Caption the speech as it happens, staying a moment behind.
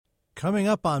Coming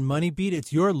up on MoneyBeat,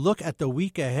 it's your look at the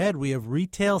week ahead. We have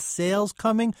retail sales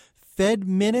coming, Fed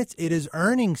minutes, it is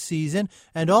earnings season,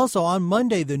 and also on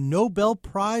Monday, the Nobel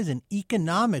Prize in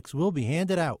Economics will be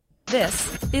handed out. This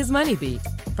is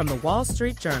MoneyBeat from the Wall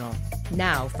Street Journal.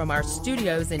 Now, from our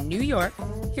studios in New York,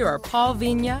 here are Paul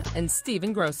Vigna and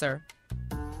Stephen Grosser.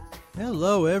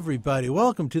 Hello, everybody.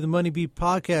 Welcome to the MoneyBeat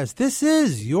podcast. This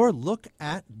is your look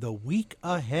at the week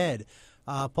ahead.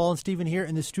 Paul and Stephen here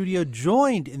in the studio,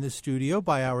 joined in the studio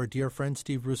by our dear friend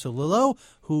Steve Russolillo,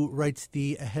 who writes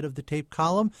the Ahead of the Tape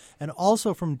column, and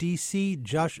also from D.C.,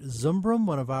 Josh Zumbrum,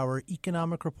 one of our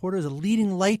economic reporters, a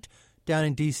leading light down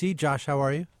in D.C. Josh, how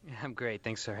are you? I'm great.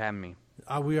 Thanks for having me.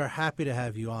 We are happy to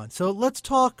have you on. So let's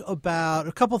talk about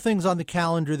a couple things on the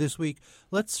calendar this week.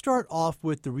 Let's start off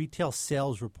with the retail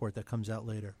sales report that comes out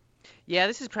later. Yeah,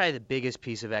 this is probably the biggest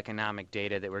piece of economic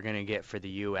data that we're going to get for the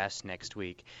U.S. next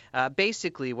week.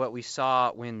 Basically, what we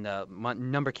saw when the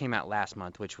number came out last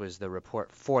month, which was the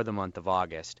report for the month of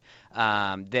August,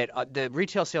 that the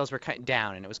retail sales were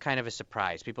down, and it was kind of a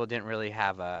surprise. People didn't really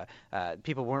have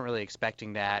people weren't really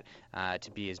expecting that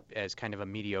to be as kind of a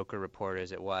mediocre report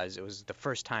as it was. It was the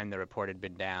first time the report had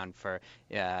been down for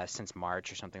since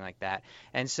March or something like that,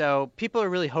 and so people are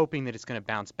really hoping that it's going to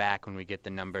bounce back when we get the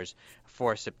numbers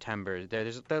for September. There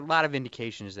are a lot of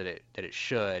indications that it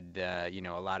should. A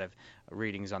lot of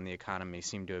readings on the economy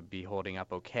seem to be holding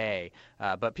up okay.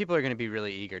 But people are going to be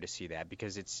really eager to see that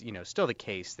because it's still the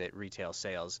case that retail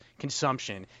sales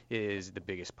consumption is the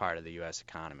biggest part of the U.S.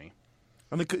 economy.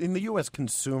 In the U.S.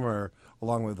 consumer,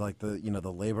 along with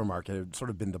the labor market, it's sort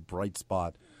of been the bright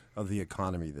spot of the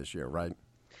economy this year, right?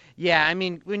 Yeah, I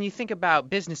mean, when you think about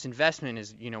business investment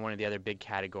is, one of the other big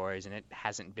categories, and it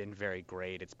hasn't been very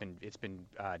great. It's been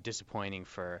disappointing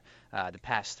for the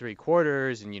past 3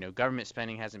 quarters, and government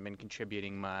spending hasn't been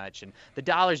contributing much, and the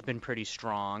dollar's been pretty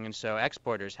strong, and so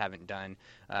exporters haven't done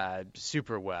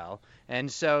super well,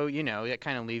 and so that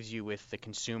kind of leaves you with the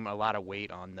consumer, a lot of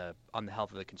weight on the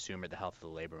health of the consumer, the health of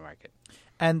the labor market.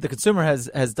 And the consumer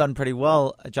has done pretty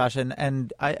well, Josh,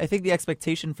 and I think the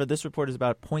expectation for this report is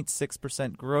about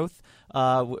 0.6% growth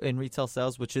in retail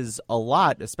sales, which is a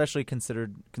lot, especially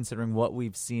considering what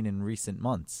we've seen in recent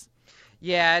months.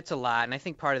 Yeah, it's a lot, and I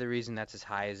think part of the reason that's as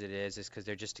high as it is because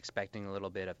they're just expecting a little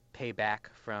bit of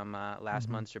payback from last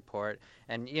month's report,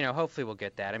 and hopefully we'll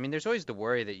get that. I mean, there's always the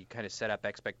worry that you kind of set up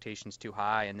expectations too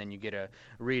high, and then you get a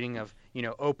reading of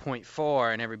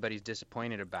 0.4, and everybody's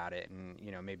disappointed about it, and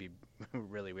maybe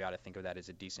really we ought to think of that as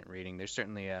a decent reading. There's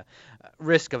certainly a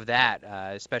risk of that,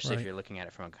 especially if you're looking at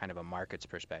it from a kind of a markets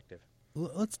perspective.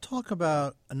 Let's talk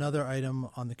about another item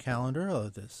on the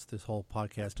calendar. This whole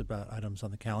podcast about items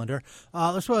on the calendar.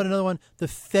 Let's talk about another one, the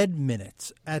Fed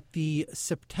minutes. At the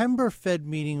September Fed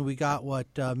meeting, we got what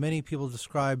many people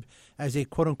described as a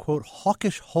quote-unquote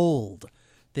hawkish hold.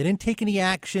 They didn't take any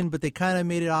action, but they kind of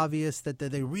made it obvious that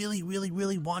they really, really,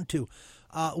 really want to.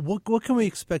 What can we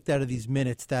expect out of these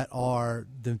minutes that are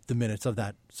the minutes of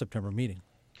that September meeting?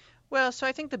 Well, so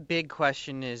I think the big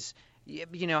question is,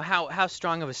 how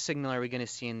strong of a signal are we going to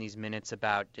see in these minutes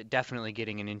about definitely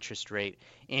getting an interest rate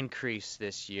increase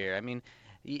this year? I mean,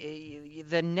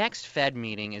 the next Fed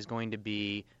meeting is going to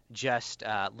be just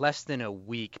less than a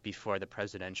week before the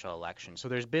presidential election. So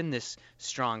there's been this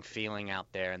strong feeling out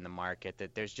there in the market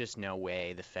that there's just no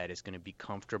way the Fed is going to be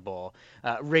comfortable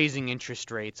raising interest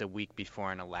rates a week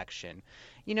before an election.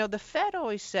 The Fed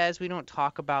always says we don't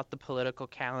talk about the political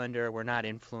calendar. We're not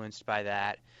influenced by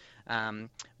that.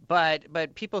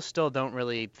 But people still don't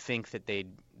really think that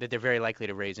they're very likely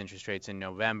to raise interest rates in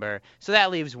November. So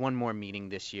that leaves one more meeting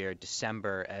this year,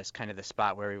 December, as kind of the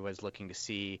spot where everyone's looking to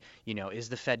see, is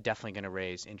the Fed definitely going to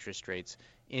raise interest rates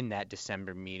in that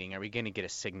December meeting? Are we going to get a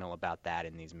signal about that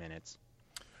in these minutes?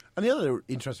 And the other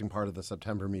interesting part of the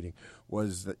September meeting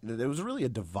was that there was really a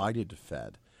divided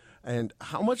Fed. And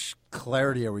how much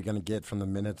clarity are we going to get from the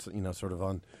minutes, sort of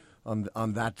on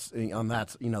that,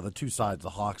 the two sides,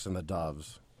 the hawks and the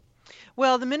doves?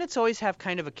 Well, the minutes always have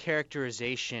kind of a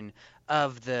characterization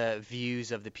of the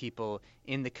views of the people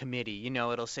in the committee.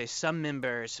 It'll say some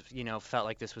members, felt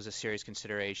like this was a serious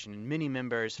consideration, and many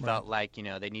members felt like,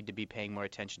 they need to be paying more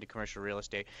attention to commercial real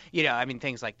estate,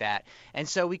 things like that. And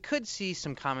so we could see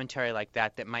some commentary like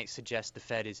that might suggest the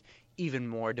Fed is even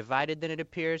more divided than it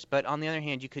appears. But on the other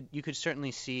hand, you could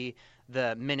certainly see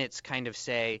the minutes kind of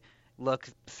say, look,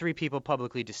 3 people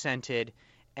publicly dissented,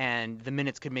 and the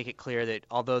minutes could make it clear that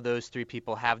although those 3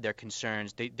 people have their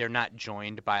concerns, they're not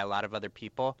joined by a lot of other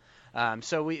people.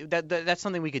 So that's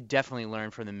something we could definitely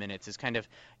learn from the minutes is kind of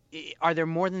are there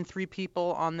more than 3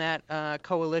 people on that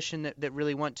coalition that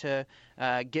really want to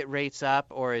get rates up,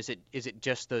 or is it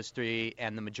just those 3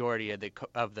 and the majority of the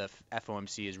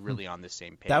FOMC is really on the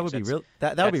same page? That would be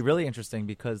that would be really interesting,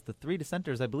 because the 3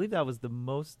 dissenters, I believe that was the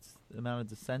most amount of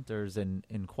dissenters in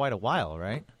quite a while,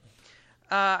 right?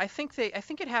 I think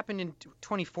it happened in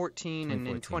 2014 and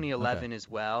in 2011 as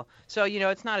well. So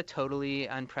it's not a totally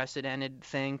unprecedented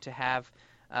thing to have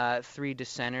 3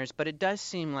 dissenters, but it does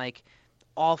seem like,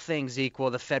 all things equal,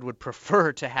 the Fed would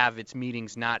prefer to have its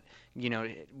meetings not,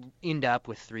 end up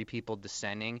with 3 people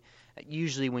dissenting.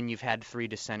 Usually when you've had 3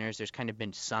 dissenters, there's kind of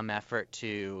been some effort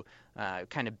to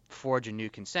kind of forge a new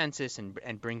consensus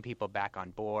and bring people back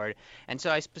on board. And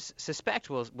so I suspect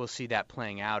we'll see that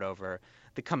playing out over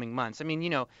the coming months. I mean,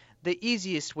 the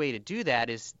easiest way to do that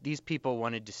is these people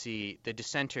wanted to see, the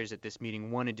dissenters at this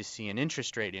meeting wanted to see an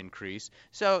interest rate increase.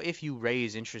 So if you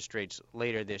raise interest rates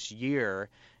later this year,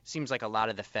 seems like a lot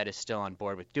of the Fed is still on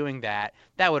board with doing that.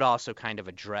 That would also kind of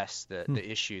address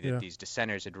the issue that these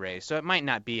dissenters had raised. So it might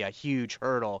not be a huge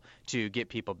hurdle to get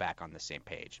people back on the same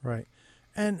page. Right.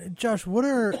 And Josh,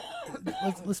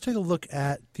 let's take a look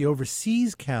at the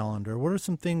overseas calendar. What are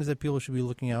some things that people should be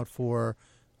looking out for,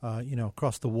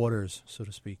 across the waters, so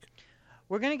to speak?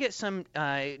 We're going to get some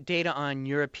data on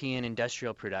European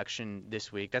industrial production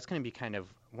this week. That's going to be kind of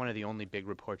one of the only big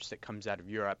reports that comes out of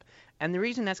Europe. And the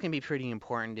reason that's going to be pretty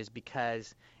important is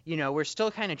because, we're still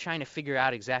kind of trying to figure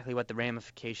out exactly what the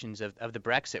ramifications of the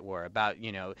Brexit were about,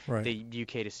 Right. the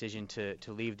UK decision to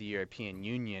leave the European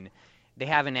Union. They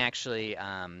haven't actually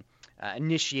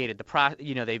initiated the process.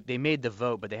 They made the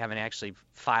vote, but they haven't actually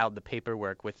filed the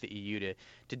paperwork with the EU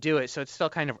to do it. So it's still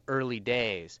kind of early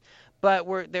days. But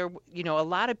a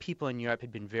lot of people in Europe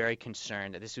had been very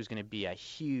concerned that this was going to be a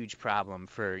huge problem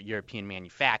for European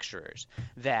manufacturers,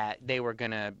 that they were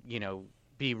going to,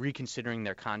 be reconsidering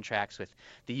their contracts with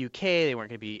the UK. They weren't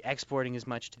going to be exporting as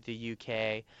much to the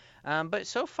UK. But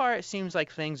so far it seems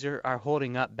like things are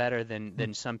holding up better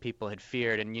than some people had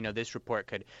feared. And, this report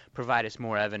could provide us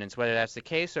more evidence whether that's the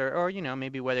case or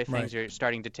maybe whether things are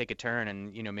starting to take a turn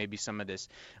and, maybe some of this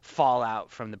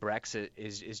fallout from the Brexit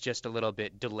is just a little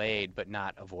bit delayed but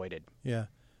not avoided. Yeah.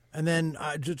 And then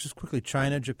just quickly,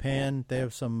 China, Japan, they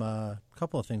have some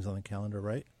couple of things on the calendar,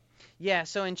 right? Yeah,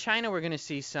 so in China we're going to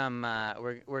see some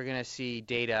we're going to see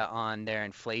data on their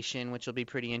inflation, which will be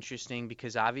pretty interesting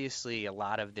because obviously a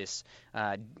lot of this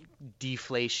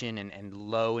deflation and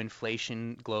low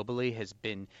inflation globally has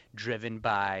been driven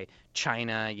by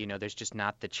China. There's just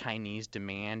not the Chinese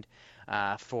demand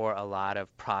for a lot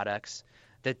of products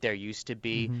that there used to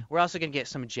be. Mm-hmm. We're also going to get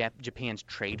some Japan's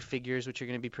trade figures, which are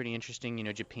going to be pretty interesting.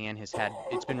 Japan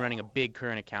it's been running a big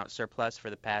current account surplus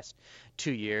for the past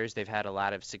 2 years. They've had a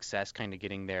lot of success kind of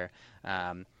getting their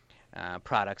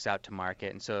products out to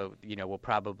market. And so, we'll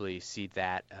probably see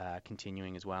that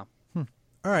continuing as well.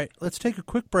 All right, let's take a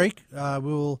quick break.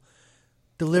 We'll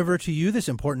deliver to you this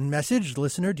important message,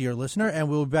 dear listener, and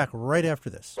we'll be back right after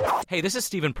this. Hey, this is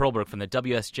Stephen Perlberg from the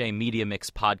WSJ Media Mix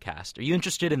podcast. Are you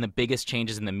interested in the biggest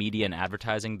changes in the media and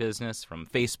advertising business, from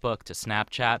Facebook to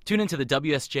Snapchat? Tune into the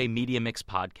WSJ Media Mix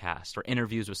podcast for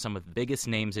interviews with some of the biggest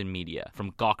names in media,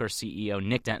 from Gawker CEO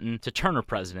Nick Denton to Turner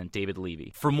president David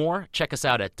Levy. For more, check us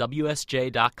out at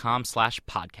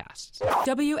wsj.com/podcasts.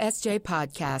 WSJ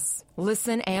Podcasts.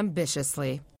 Listen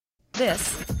ambitiously.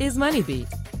 This is MoneyBeat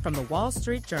from the Wall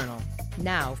Street Journal.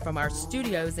 Now, from our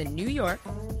studios in New York,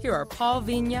 here are Paul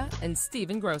Vigna and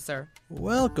Stephen Grosser.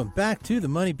 Welcome back to the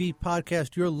MoneyBeat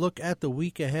podcast, your look at the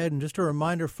week ahead. And just a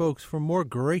reminder, folks, for more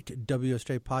great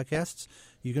WSJ podcasts,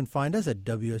 you can find us at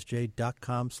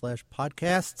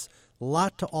wsj.com/podcasts. A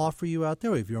lot to offer you out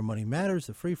there. We have Your Money Matters,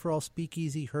 the free-for-all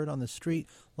speakeasy, heard on the street.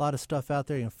 A lot of stuff out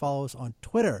there. You can follow us on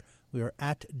Twitter. We are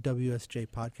at WSJ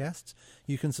Podcasts.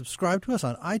 You can subscribe to us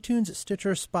on iTunes,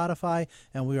 Stitcher, Spotify,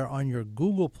 and we are on your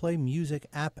Google Play Music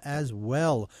app as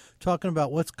well. Talking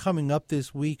about what's coming up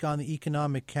this week on the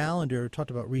economic calendar.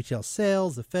 Talked about retail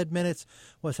sales, the Fed minutes,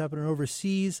 what's happening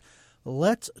overseas.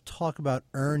 Let's talk about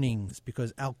earnings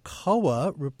because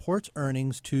Alcoa reports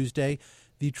earnings Tuesday.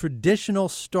 The traditional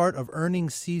start of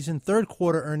earnings season, third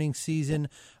quarter earnings season.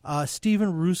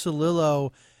 Stephen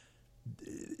Russolillo,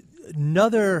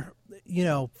 another,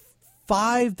 the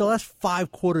last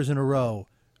 5 quarters in a row,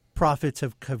 profit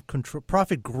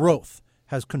growth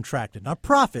has contracted. Not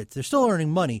profits, they're still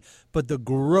earning money, but the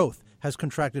growth has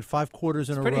contracted 5 quarters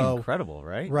in a row. It's pretty incredible,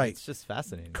 right? Right. It's just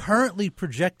fascinating. Currently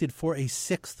projected for a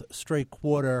 6th straight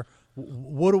quarter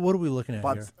What are we looking at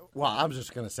here? Well, I was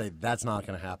just going to say that's not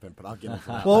going to happen, but I'll give it to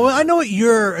that. Well, I know what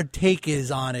your take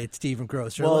is on it, Stephen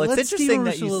Grosser. Well, it's Let's interesting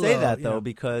that you Russillo, say that, though,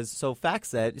 because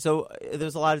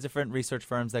there's a lot of different research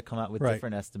firms that come out with Right.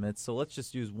 different estimates. So let's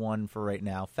just use one for right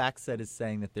now. FactSet is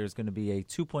saying that there's going to be a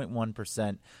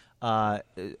 2.1%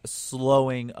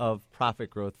 slowing of profit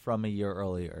growth from a year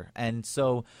earlier. And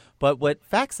so, but what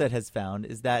FactSet has found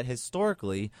is that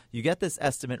historically, you get this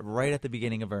estimate right at the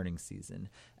beginning of earnings season.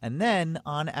 And then,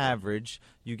 on average,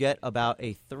 you get about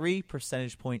a 3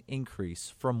 percentage point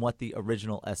increase from what the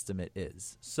original estimate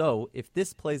is. So if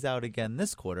this plays out again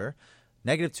this quarter,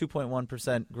 negative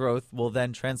 2.1% growth will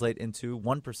then translate into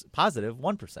positive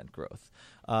 1% growth.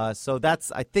 So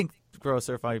that's, I think,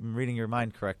 Grosser, if I'm reading your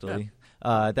mind correctly,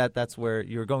 that's where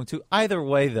you're going to. Either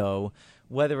way, though,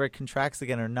 whether it contracts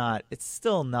again or not, it's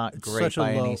still not great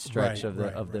by any stretch of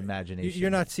the imagination.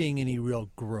 You're not seeing any real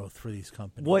growth for these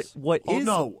companies. What is?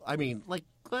 No, I mean,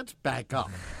 let's back up.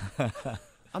 I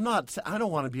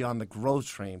don't want to be on the growth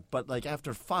train, but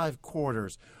after 5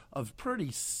 quarters of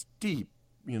pretty steep,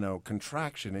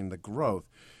 contraction in the growth,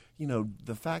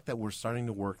 the fact that we're starting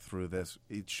to work through this,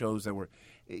 it shows that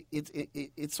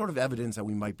it's sort of evidence that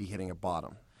we might be hitting a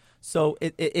bottom. So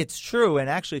it's true, and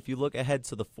actually, if you look ahead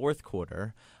to the fourth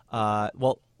quarter, let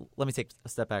me take a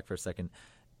step back for a second.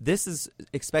 This is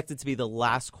expected to be the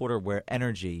last quarter where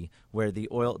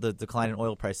the decline in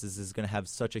oil prices is going to have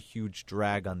such a huge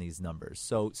drag on these numbers.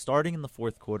 So starting in the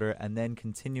fourth quarter and then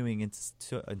continuing into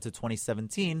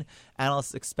 2017,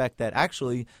 analysts expect that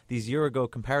actually these year-ago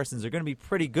comparisons are going to be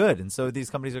pretty good. And so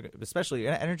these companies, especially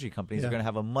energy companies, are going to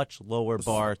have a much lower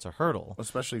bar to hurdle.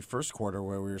 Especially first quarter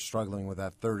where we were struggling with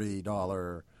that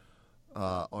 $30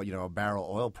 a barrel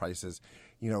oil prices.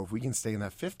 If we can stay in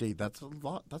that 50, that's a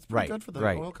lot. That's pretty good for the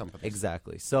oil companies.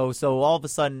 Exactly. So all of a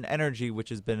sudden, energy, which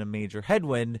has been a major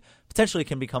headwind, potentially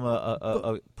can become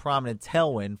a prominent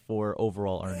tailwind for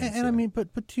overall earnings. And I mean,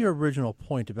 but to your original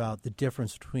point about the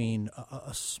difference between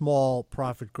a small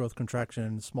profit growth contraction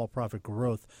and small profit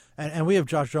growth, and we have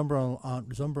Josh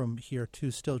Zumbrum here too.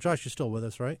 Still, Josh, you're still with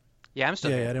us, right? Yeah, I'm still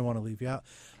here. Yeah, I didn't want to leave you out.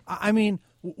 I mean,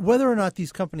 whether or not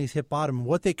these companies hit bottom,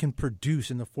 what they can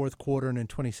produce in the fourth quarter and in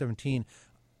 2017.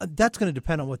 That's going to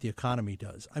depend on what the economy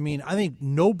does. I mean, I think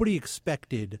nobody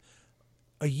expected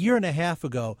a year and a half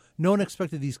ago, no one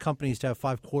expected these companies to have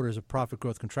 5 quarters of profit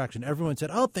growth contraction. Everyone said,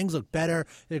 oh, things look better.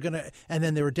 They're going to, and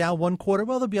then they were down 1 quarter.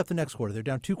 Well, they'll be up the next quarter. They're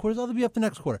down 2 quarters. Oh, they'll be up the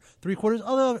next quarter. 3 quarters.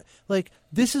 Oh,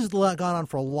 this has gone on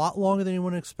for a lot longer than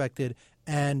anyone expected.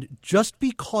 And just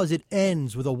because it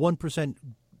ends with a 1%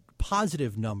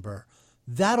 positive number,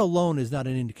 that alone is not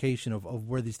an indication of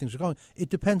where these things are going. It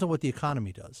depends on what the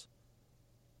economy does.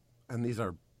 And these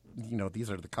are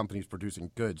the companies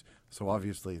producing goods, so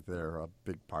obviously they're a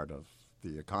big part of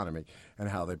the economy and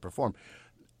how they perform.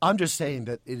 I'm just saying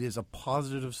that it is a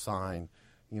positive sign,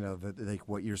 that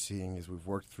what you're seeing is we've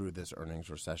worked through this earnings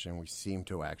recession. We seem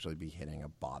to actually be hitting a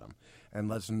bottom. And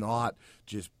let's not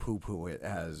just poo-poo it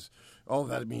as, oh,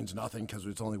 that means nothing because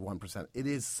it's only 1%. It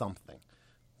is something.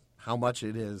 How much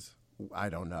it is, I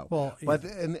don't know. Well, but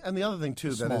and the other thing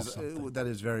too that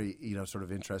is very sort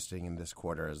of interesting in this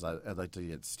quarter is I'd like to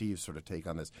get Steve's sort of take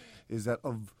on this is that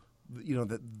of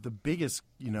the biggest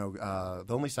the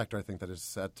only sector I think that is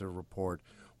set to report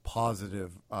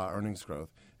positive earnings growth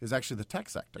is actually the tech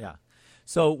sector. Yeah.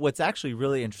 So what's actually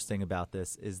really interesting about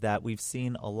this is that we've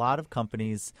seen a lot of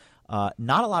companies,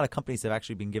 not a lot of companies have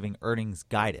actually been giving earnings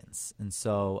guidance. And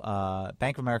so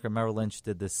Bank of America Merrill Lynch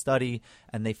did this study,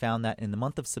 and they found that in the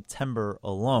month of September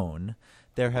alone,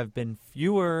 there have been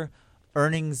fewer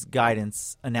earnings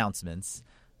guidance announcements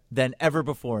than ever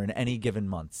before in any given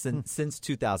month since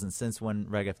 2000, since when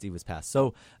Reg FD was passed.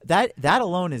 So that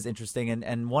alone is interesting,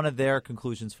 and one of their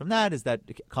conclusions from that is that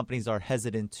companies are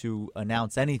hesitant to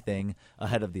announce anything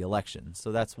ahead of the election.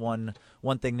 So that's one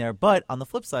thing there. But on the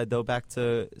flip side, though, back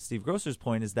to Steve Grosser's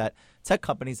point, is that tech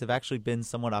companies have actually been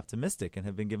somewhat optimistic and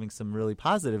have been giving some really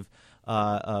positive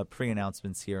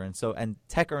pre-announcements here. And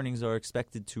tech earnings are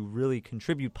expected to really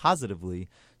contribute positively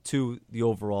to the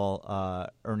overall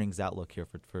earnings outlook here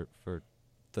for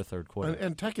the third quarter.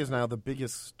 And tech is now the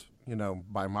biggest,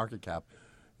 by market cap,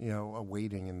 a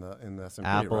weighting in the S&P.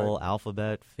 Apple, right?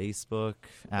 Alphabet, Facebook,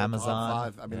 Amazon.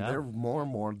 Top 5. I mean, they're more and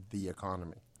more the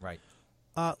economy. Right.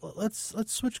 Let's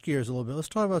switch gears a little bit. Let's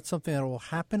talk about something that will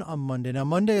happen on Monday. Now,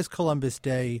 Monday is Columbus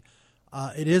Day.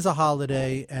 It is a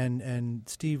holiday, and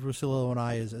Steve Russillo and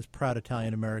I, as proud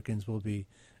Italian Americans, will be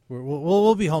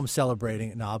we'll be home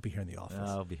celebrating. No, I'll be here in the office.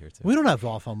 I'll be here too. We don't have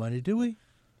off on Monday, do we?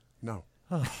 No.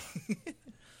 Oh.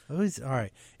 All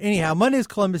right. Anyhow, Monday is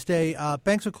Columbus Day.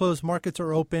 Banks are closed, markets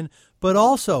are open, but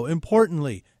also,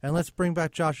 importantly, and let's bring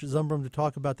back Josh Zumbrum to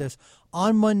talk about this,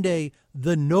 on Monday,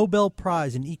 the Nobel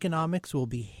Prize in Economics will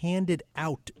be handed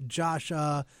out. Josh,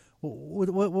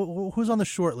 who's on the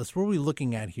short list? What are we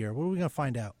looking at here? What are we going to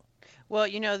find out? Well,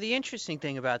 the interesting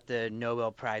thing about the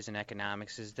Nobel Prize in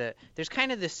Economics is that there's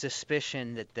kind of this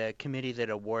suspicion that the committee that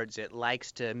awards it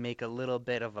likes to make a little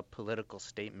bit of a political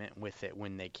statement with it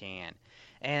when they can.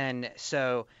 And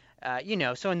so,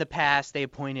 so in the past they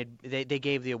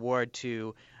gave the award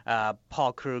to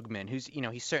Paul Krugman, who's,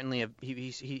 he's certainly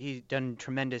he's done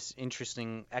tremendous,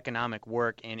 interesting economic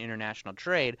work in international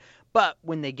trade. But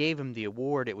when they gave him the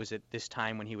award, it was at this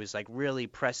time when he was like really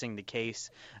pressing the case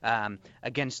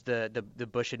against the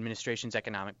Bush administration's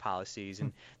economic policies.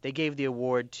 And they gave the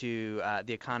award to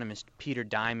the economist Peter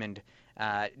Diamond.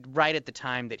 Right at the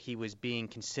time that he was being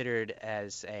considered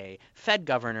as a Fed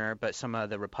governor, but some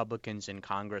of the Republicans in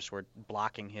Congress were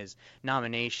blocking his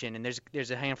nomination. And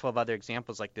there's a handful of other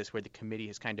examples like this where the committee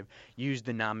has kind of used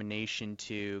the nomination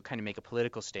to kind of make a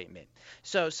political statement.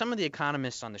 So some of the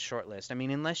economists on the short list, I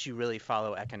mean, unless you really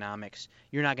follow economics,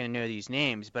 you're not going to know these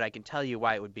names, but I can tell you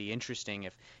why it would be interesting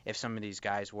if some of these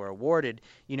guys were awarded.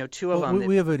 Two of them.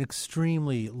 We have an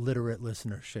extremely literate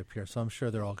listenership here, so I'm sure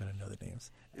they're all going to know the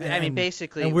names.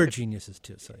 Basically, and we're geniuses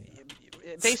too. So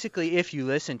basically, if you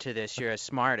listen to this, you're as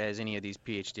smart as any of these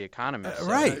PhD economists.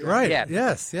 Right. Yeah.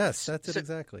 Yes, that's it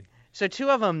exactly. So two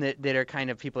of them that are kind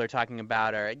of people are talking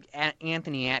about are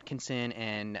Anthony Atkinson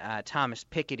and Thomas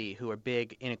Piketty, who are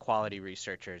big inequality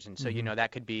researchers. And so,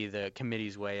 that could be the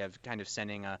committee's way of kind of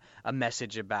sending a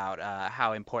message about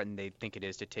how important they think it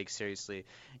is to take seriously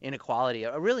inequality.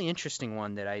 A really interesting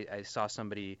one that I saw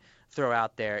somebody throw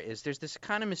out there is there's this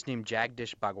economist named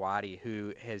Jagdish Bhagwati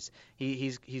who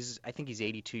he's I think he's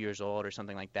 82 years old or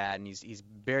something like that, and he's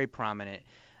very prominent.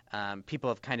 People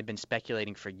have kind of been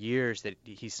speculating for years that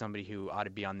he's somebody who ought to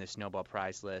be on this Nobel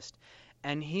Prize list.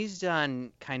 And he's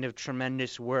done kind of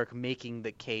tremendous work making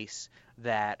the case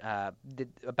that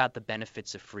about the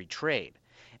benefits of free trade.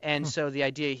 And so the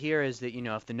idea here is that,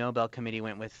 if the Nobel Committee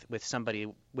went with somebody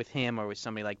with him or with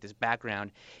somebody like this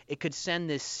background, it could send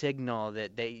this signal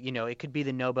that it could be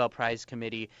the Nobel Prize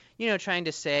Committee, trying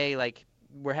to say, like,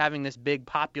 we're having this big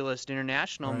populist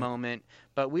international moment,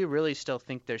 but we really still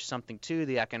think there's something to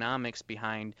the economics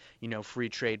behind, free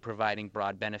trade providing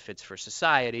broad benefits for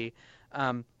society.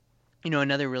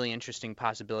 Another really interesting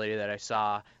possibility that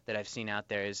I've seen out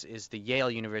there is the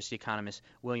Yale University economist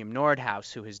William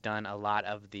Nordhaus, who has done a lot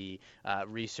of the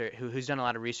research, who's done a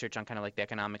lot of research on kind of like the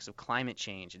economics of climate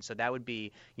change. And so that would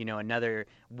be, another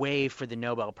way for the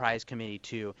Nobel Prize Committee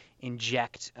to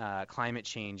inject climate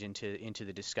change into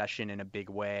the discussion in a big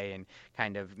way and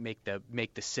kind of make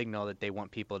the signal that they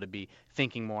want people to be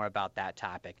thinking more about that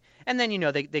topic. And then,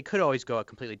 they could always go a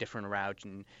completely different route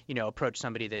and, approach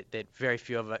somebody that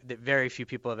very few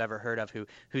people have ever heard of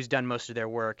who's done most of their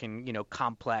work in,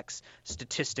 complex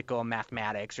statistical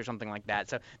mathematics or something like that.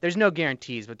 So there's no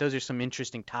guarantees, but those are some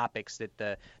interesting topics that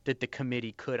the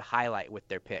committee could highlight with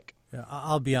their pick. Yeah,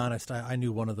 I'll be honest, I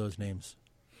knew one of those names.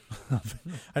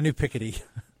 I knew Piketty.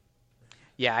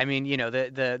 Yeah, I mean,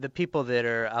 the people that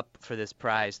are up for this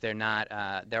prize, they're not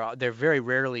they're very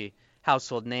rarely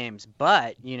household names,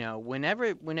 but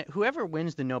whoever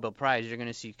wins the Nobel Prize, you're going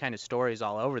to see kind of stories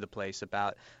all over the place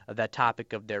about that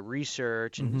topic of their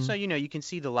research, and so you can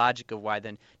see the logic of why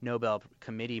the Nobel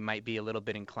Committee might be a little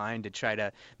bit inclined to try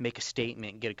to make a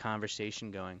statement, get a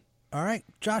conversation going. All right,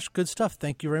 Josh, good stuff.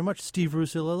 Thank you very much. Steve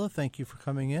Rusilillo, thank you for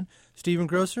coming in. Stephen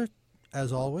Grosser,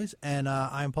 as always, and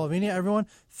I'm Paul Vigna. Everyone,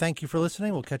 thank you for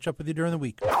listening. We'll catch up with you during the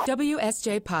week.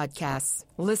 WSJ Podcasts.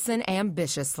 Listen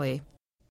ambitiously.